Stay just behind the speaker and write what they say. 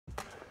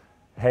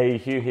Hey,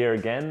 Hugh here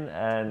again,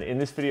 and in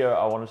this video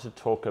I wanted to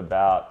talk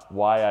about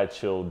why I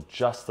chill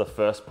just the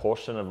first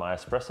portion of my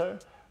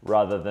espresso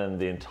rather than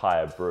the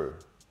entire brew.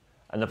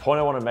 And the point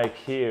I want to make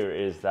here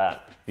is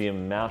that the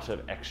amount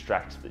of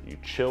extract that you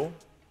chill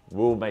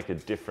will make a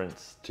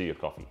difference to your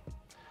coffee.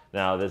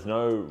 Now, there's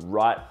no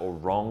right or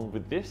wrong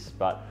with this,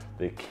 but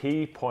the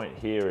key point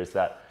here is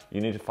that you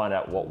need to find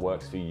out what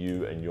works for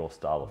you and your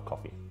style of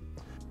coffee.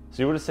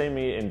 So you would have seen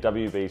me in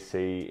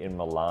WBC in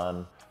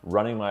Milan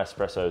running my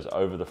espressos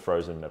over the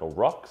frozen metal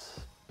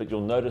rocks, but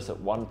you'll notice at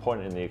one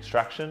point in the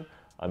extraction,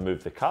 I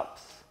moved the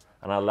cups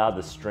and I allowed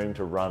the stream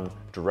to run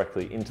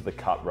directly into the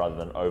cup rather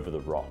than over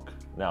the rock.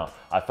 Now,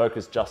 I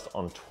focused just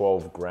on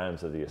 12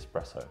 grams of the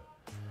espresso.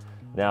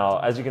 Now,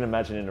 as you can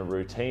imagine in a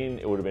routine,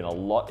 it would have been a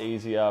lot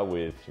easier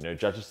with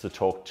judges to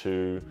talk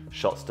to,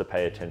 shots to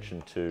pay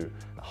attention to,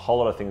 a whole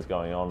lot of things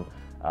going on.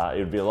 It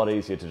would be a lot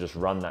easier to just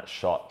run that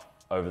shot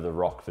over the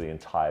rock for the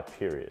entire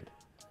period.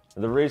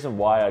 And the reason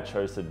why I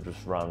chose to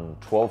just run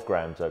 12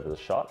 grams over the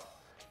shot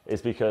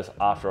is because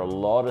after a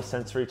lot of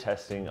sensory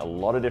testing, a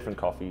lot of different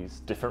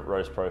coffees, different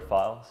roast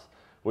profiles,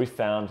 we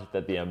found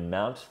that the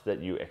amount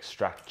that you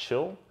extract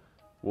chill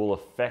will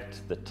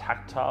affect the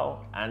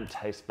tactile and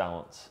taste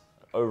balance,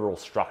 overall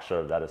structure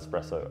of that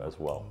espresso as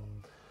well.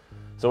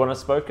 So when I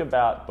spoke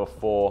about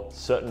before,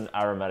 certain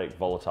aromatic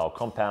volatile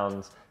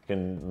compounds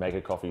can make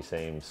a coffee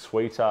seem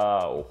sweeter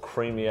or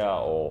creamier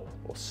or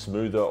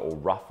smoother or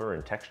rougher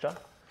in texture.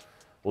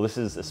 Well, this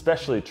is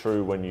especially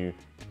true when you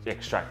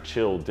extract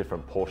chill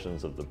different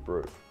portions of the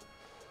brew.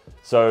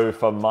 So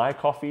for my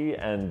coffee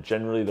and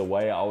generally the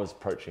way I was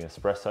approaching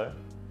espresso,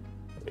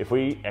 if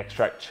we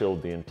extract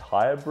chilled the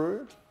entire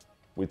brew,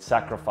 we'd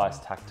sacrifice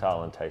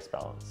tactile and taste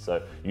balance.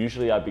 So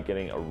usually I'd be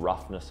getting a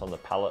roughness on the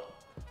palate.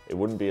 It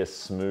wouldn't be as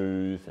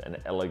smooth and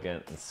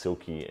elegant and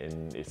silky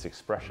in its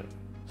expression.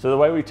 So the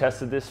way we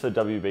tested this for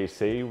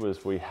WBC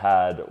was we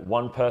had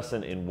one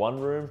person in one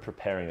room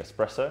preparing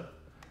espresso,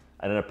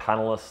 and then a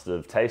panelist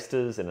of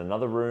tasters in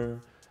another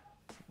room.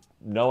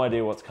 No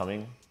idea what's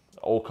coming.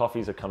 All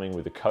coffees are coming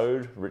with a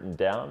code written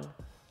down,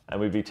 and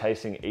we'd be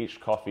tasting each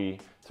coffee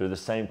through the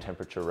same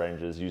temperature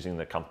ranges using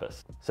the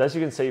compass. So as you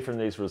can see from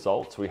these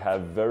results, we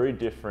have very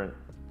different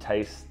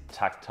taste,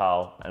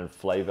 tactile, and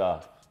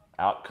flavor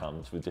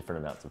outcomes with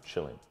different amounts of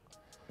chilling.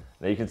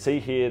 Now you can see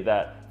here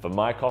that for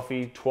my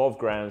coffee, 12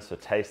 grams for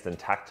taste and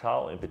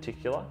tactile in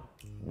particular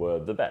were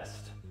the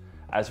best.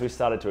 As we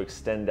started to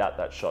extend out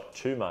that shot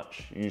too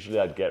much, usually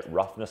I'd get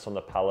roughness on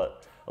the palate,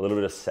 a little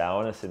bit of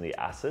sourness in the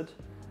acid,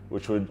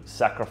 which would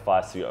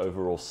sacrifice the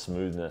overall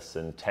smoothness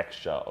and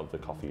texture of the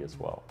coffee as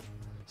well.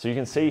 So you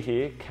can see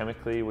here,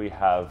 chemically, we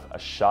have a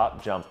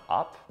sharp jump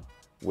up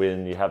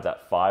when you have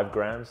that 5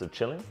 grams of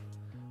chilling.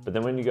 But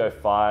then when you go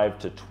 5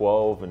 to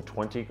 12 and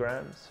 20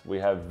 grams, we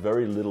have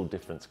very little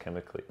difference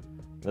chemically.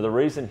 Now the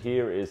reason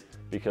here is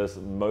because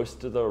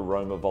most of the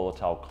aroma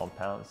volatile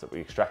compounds that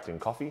we extract in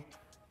coffee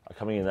are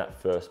coming in that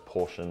first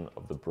portion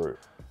of the brew.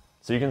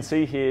 So you can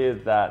see here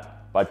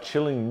that by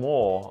chilling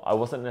more, I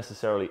wasn't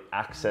necessarily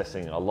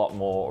accessing a lot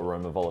more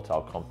aroma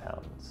volatile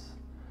compounds.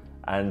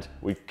 And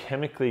we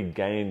chemically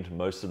gained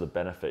most of the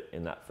benefit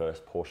in that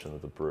first portion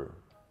of the brew.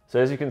 So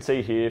as you can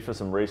see here for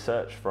some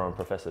research from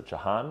Professor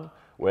Chauhan,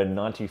 where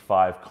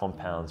 95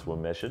 compounds were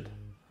measured.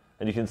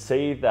 And you can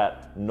see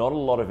that not a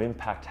lot of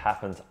impact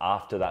happens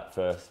after that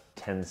first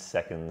 10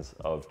 seconds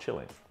of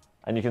chilling.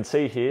 And you can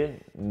see here,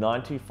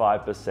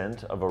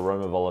 95% of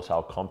aroma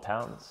volatile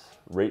compounds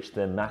reach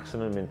their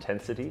maximum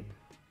intensity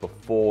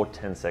before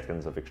 10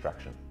 seconds of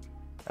extraction.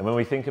 And when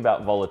we think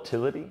about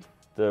volatility,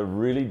 the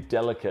really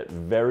delicate,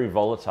 very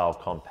volatile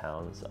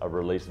compounds are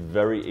released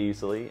very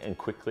easily and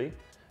quickly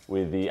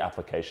with the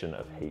application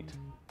of heat.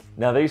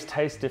 Now these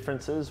taste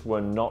differences were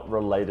not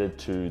related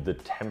to the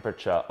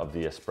temperature of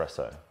the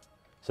espresso.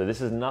 So this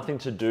has nothing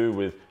to do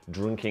with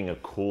drinking a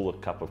cooler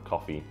cup of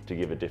coffee to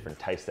give a different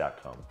taste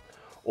outcome.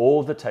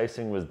 All the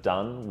tasting was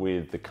done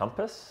with the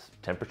compass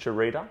temperature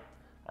reader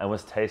and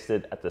was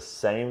tasted at the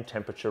same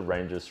temperature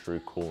ranges through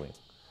cooling.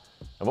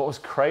 And what was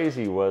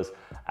crazy was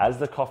as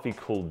the coffee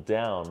cooled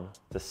down,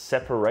 the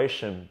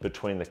separation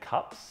between the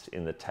cups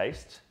in the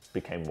taste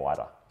became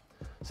wider.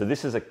 So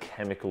this is a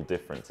chemical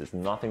difference. It's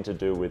nothing to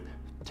do with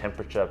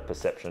temperature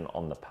perception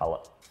on the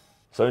palate.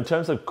 So in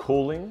terms of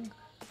cooling,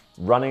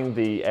 running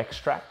the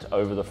extract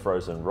over the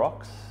frozen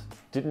rocks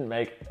didn't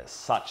make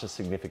such a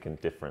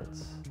significant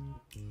difference.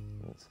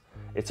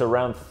 It's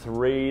around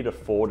 3 to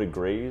 4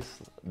 degrees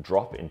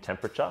drop in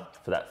temperature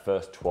for that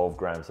first 12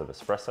 grams of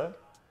espresso,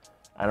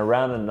 and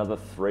around another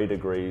 3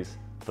 degrees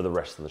for the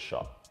rest of the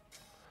shot.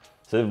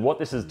 So what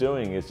this is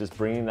doing is just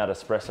bringing that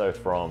espresso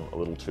from a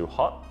little too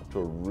hot to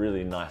a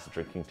really nice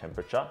drinking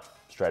temperature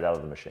straight out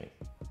of the machine.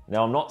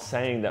 Now, I'm not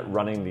saying that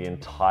running the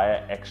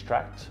entire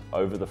extract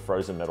over the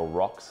frozen metal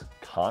rocks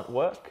can't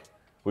work.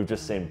 We've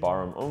just seen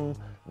Byram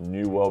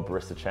new world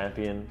barista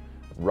champion,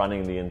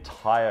 running the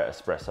entire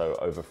espresso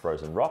over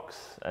frozen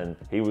rocks, and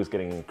he was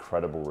getting an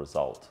incredible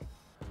result.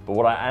 But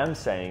what I am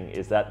saying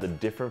is that the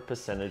different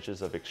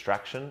percentages of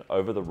extraction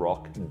over the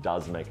rock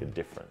does make a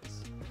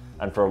difference.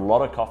 And for a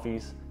lot of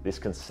coffees, this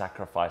can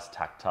sacrifice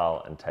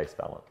tactile and taste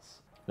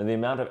balance. Now, the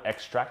amount of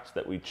extract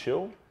that we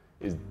chill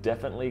is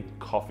definitely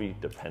coffee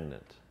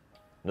dependent.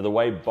 Now, the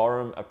way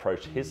Borum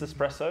approached his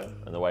espresso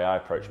and the way I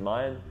approach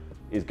mine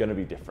is going to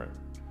be different.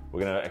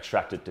 We're going to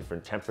extract at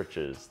different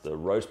temperatures. The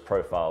roast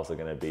profiles are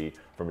going to be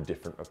from a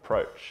different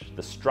approach.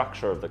 The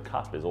structure of the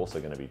cup is also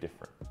going to be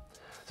different.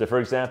 So for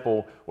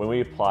example, when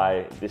we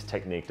apply this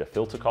technique to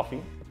filter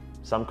coffee,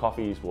 some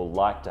coffees will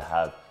like to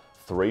have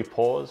 3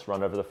 pours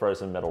run over the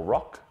frozen metal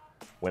rock,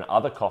 when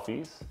other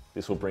coffees,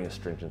 this will bring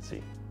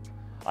astringency.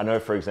 I know,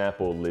 for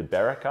example,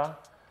 Liberica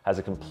has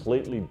a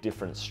completely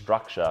different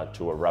structure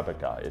to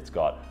Arabica. It's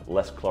got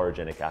less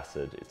chlorogenic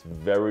acid, it's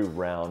very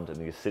round, and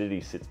the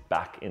acidity sits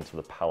back into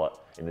the palate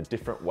in a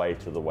different way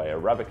to the way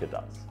Arabica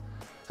does.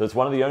 So it's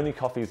one of the only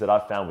coffees that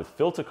I've found with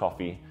filter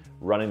coffee,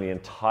 running the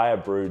entire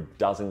brew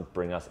doesn't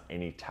bring us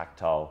any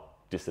tactile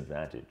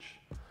disadvantage.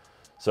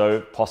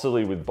 So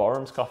possibly with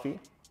Borum's coffee,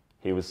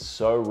 he was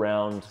so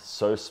round,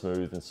 so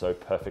smooth, and so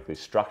perfectly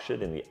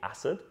structured in the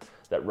acid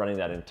that running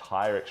that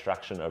entire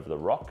extraction over the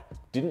rock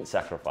didn't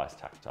sacrifice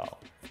tactile,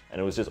 and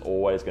it was just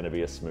always going to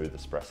be a smooth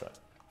espresso.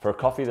 For a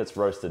coffee that's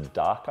roasted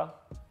darker,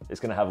 it's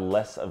going to have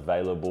less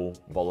available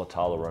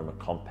volatile aroma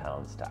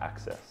compounds to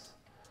access.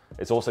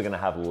 It's also going to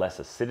have less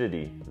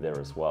acidity there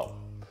as well.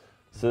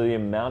 So the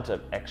amount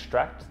of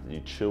extract that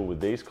you chill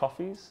with these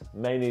coffees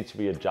may need to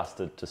be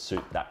adjusted to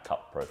suit that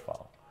cup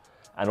profile.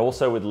 And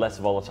also with less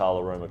volatile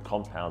aroma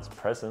compounds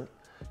present,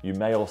 you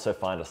may also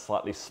find a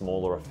slightly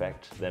smaller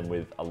effect than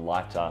with a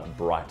lighter,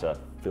 brighter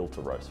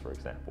filter roast, for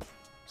example.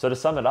 So to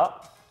sum it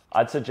up,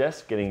 I'd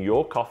suggest getting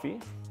your coffee,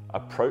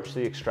 approach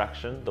the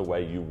extraction the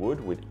way you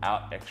would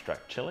without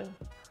extract chilling,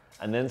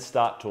 and then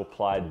start to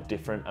apply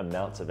different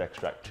amounts of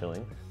extract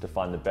chilling to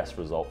find the best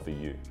result for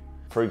you.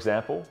 For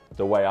example,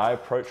 the way I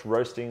approach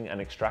roasting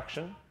and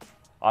extraction,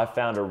 I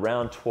found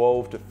around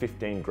 12 to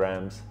 15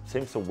 grams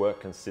seems to work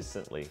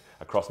consistently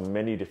across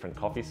many different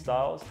coffee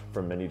styles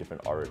from many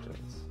different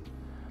origins.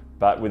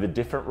 But with a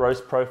different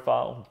roast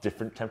profile,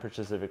 different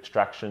temperatures of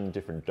extraction,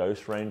 different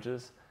dose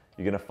ranges,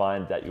 you're going to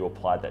find that you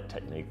apply that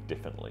technique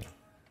differently.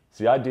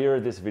 So the idea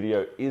of this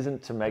video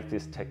isn't to make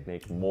this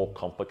technique more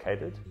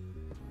complicated.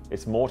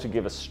 It's more to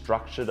give a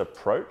structured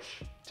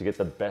approach to get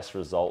the best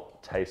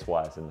result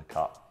taste-wise in the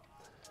cup.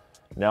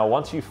 Now,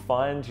 once you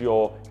find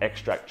your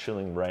extract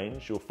chilling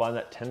range, you'll find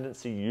that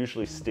tendency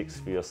usually sticks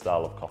for your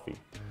style of coffee.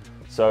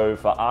 So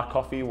for our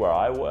coffee where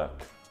I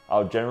work,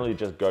 I'll generally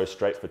just go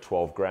straight for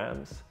 12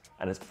 grams,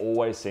 and it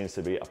always seems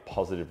to be a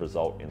positive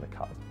result in the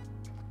cup.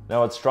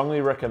 Now, I'd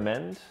strongly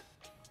recommend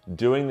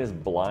doing this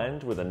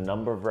blind with a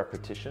number of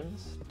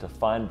repetitions to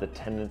find the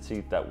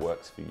tendency that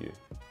works for you.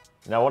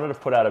 Now, I wanted to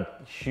put out a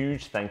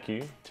huge thank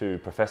you to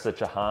Professor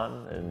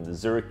Chahan and the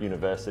Zurich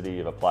University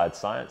of Applied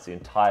Science, the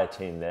entire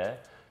team there,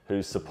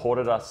 who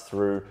supported us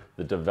through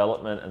the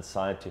development and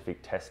scientific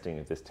testing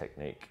of this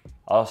technique.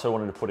 I also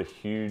wanted to put a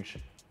huge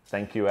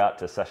thank you out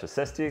to Sasha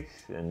Sestic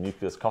and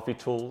Nucleus Coffee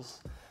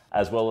Tools,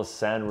 as well as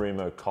San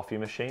Remo Coffee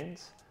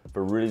Machines,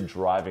 for really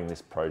driving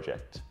this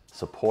project,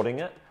 supporting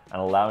it,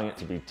 and allowing it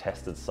to be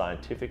tested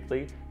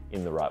scientifically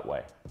in the right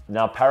way.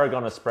 Now,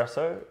 Paragon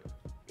Espresso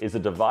is a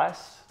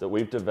device that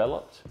we've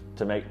developed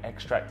to make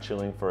extract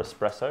chilling for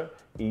espresso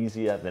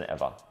easier than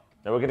ever.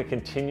 Now, we're going to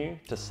continue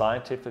to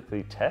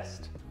scientifically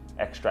test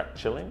extract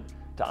chilling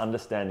to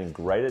understand in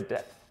greater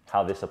depth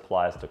how this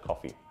applies to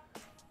coffee,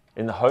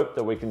 in the hope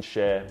that we can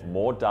share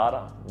more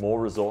data,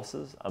 more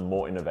resources, and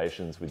more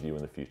innovations with you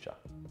in the future.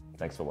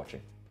 Thanks for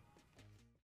watching.